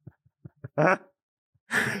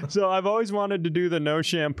 So I've always wanted to do the no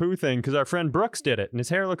shampoo thing because our friend Brooks did it and his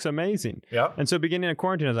hair looks amazing. Yeah. And so beginning of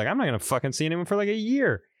quarantine, I was like, I'm not going to fucking see anyone for like a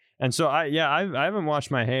year. And so I haven't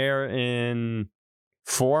washed my hair in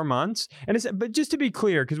 4 months. But just to be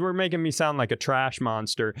clear, because we're making me sound like a trash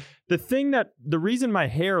monster, the reason my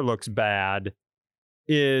hair looks bad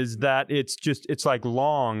is that it's like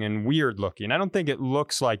long and weird looking. I don't think it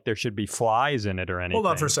looks like there should be flies in it or anything. Hold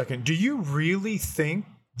on for a second. Do you really think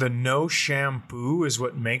the no shampoo is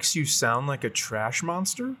what makes you sound like a trash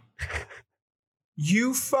monster?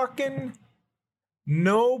 You fucking...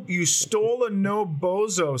 No, you stole a no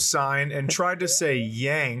bozo sign and tried to say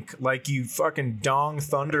yank like you fucking dong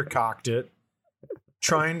thundercocked it,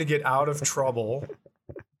 trying to get out of trouble.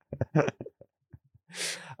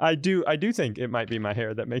 I do think it might be my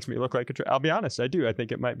hair that makes me look like I'll be honest, I do. I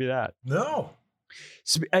think it might be that. No.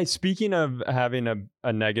 Speaking of having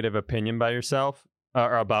a negative opinion by yourself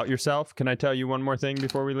or about yourself, can I tell you one more thing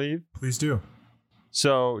before we leave? Please do.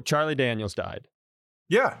 So Charlie Daniels died.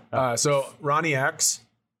 Yeah. So Ronnie X,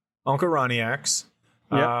 Uncle Ronnie X,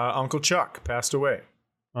 Uncle Chuck passed away.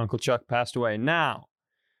 Uncle Chuck passed away. Now,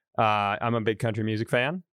 I'm a big country music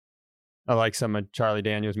fan. I like some of Charlie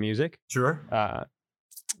Daniels' music. Sure.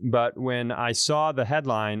 But when I saw the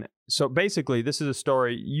headline, so basically this is a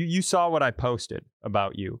story, you saw what I posted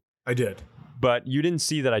about you. I did. But you didn't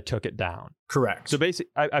see that I took it down. Correct. So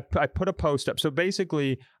basically, I put a post up. So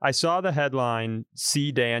basically, I saw the headline,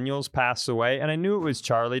 C. Daniels passed away, and I knew it was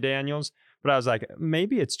Charlie Daniels, but I was like,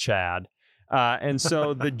 maybe it's Chad. And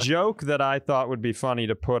so the joke that I thought would be funny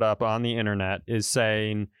to put up on the internet is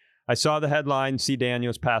saying, I saw the headline, C.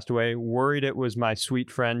 Daniels passed away, worried it was my sweet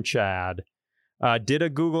friend Chad. Did a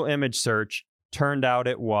Google image search, turned out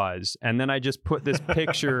it was. And then I just put this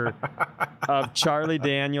picture of Charlie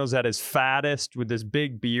Daniels at his fattest with this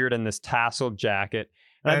big beard and this tasseled jacket.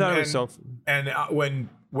 And I thought it was so... And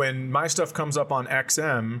when my stuff comes up on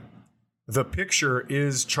XM, the picture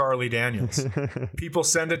is Charlie Daniels. People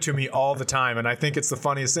send it to me all the time, and I think it's the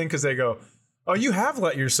funniest thing because they go, oh, you have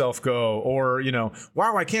let yourself go, or, you know,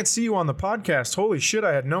 wow, I can't see you on the podcast. Holy shit,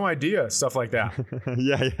 I had no idea. Stuff like that.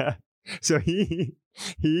 Yeah. So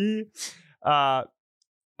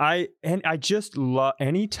I just love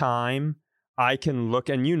anytime I can look,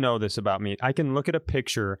 and you know this about me, I can look at a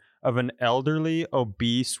picture of an elderly,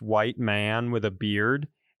 obese white man with a beard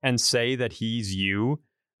and say that he's you.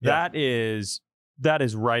 Yeah. That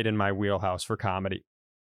is right in my wheelhouse for comedy.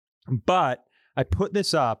 But I put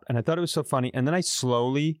this up and I thought it was so funny, and then I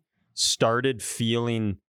slowly started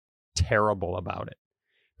feeling terrible about it.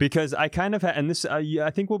 Because I kind of and this, I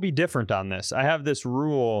think will be different on this. I have this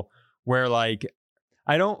rule where, like,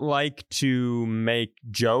 I don't like to make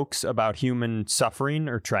jokes about human suffering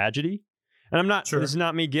or tragedy. And I'm not, This is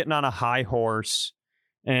not me getting on a high horse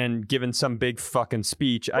and giving some big fucking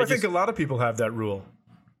speech. Well, I think a lot of people have that rule.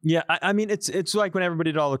 Yeah. I mean, it's like when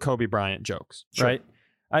everybody did all the Kobe Bryant jokes, right?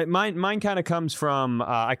 Mine kind of comes from,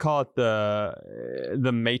 I call it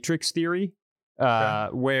the Matrix theory.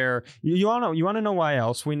 Where you want to know why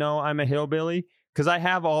else we know I'm a hillbilly? Because I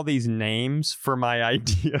have all these names for my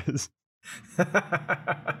ideas. Come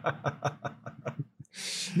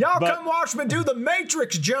watch me do the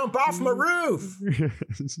Matrix jump off my roof.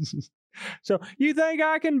 So you think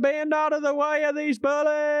I can bend out of the way of these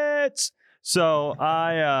bullets? So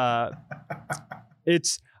I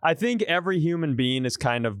think every human being is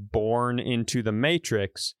kind of born into the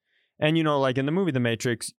Matrix. And, you know, like in the movie The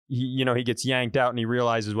Matrix, he gets yanked out and he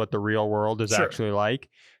realizes what the real world is actually like.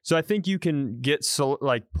 So I think you can get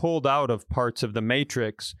pulled out of parts of the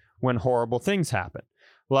Matrix when horrible things happen.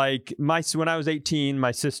 Like when I was 18,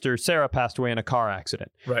 my sister Sarah passed away in a car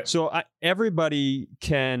accident. Right. So everybody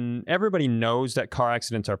knows that car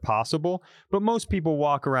accidents are possible, but most people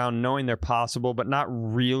walk around knowing they're possible, but not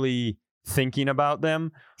really thinking about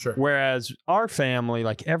them. Sure. Whereas our family,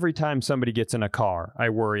 like every time somebody gets in a car, I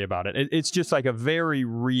worry about it. It's just like a very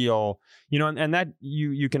real, and that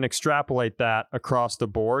you can extrapolate that across the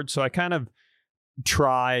board. So I kind of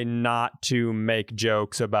try not to make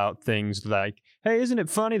jokes about things like, hey, isn't it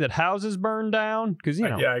funny that houses burn down? Because,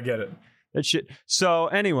 yeah, I get it. That shit. So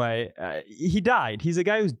anyway, he died. He's a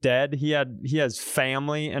guy who's dead. He has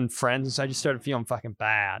family and friends. So I just started feeling fucking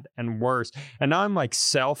bad and worse. And now I'm like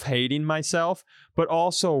self-hating myself, but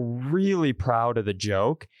also really proud of the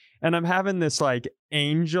joke. And I'm having this like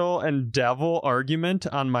angel and devil argument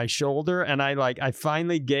on my shoulder. And I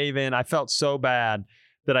finally gave in. I felt so bad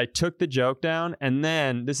that I took the joke down. And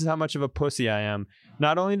then this is how much of a pussy I am.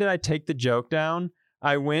 Not only did I take the joke down,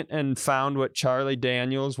 I went and found what Charlie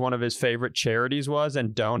Daniels, one of his favorite charities was,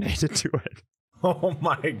 and donated to it. Oh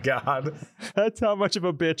my God. That's how much of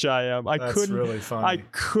a bitch I am. That's really funny. I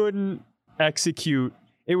couldn't execute.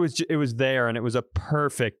 It was there, and it was a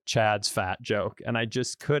perfect Chad's fat joke, and I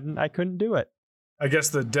couldn't do it. I guess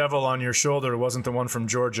the devil on your shoulder wasn't the one from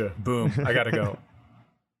Georgia. Boom. I gotta go.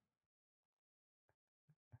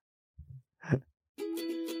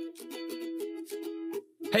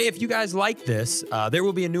 Hey, if you guys like this, there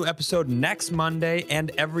will be a new episode next Monday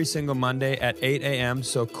and every single Monday at 8 a.m.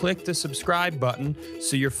 So click the subscribe button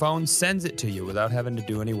so your phone sends it to you without having to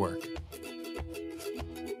do any work.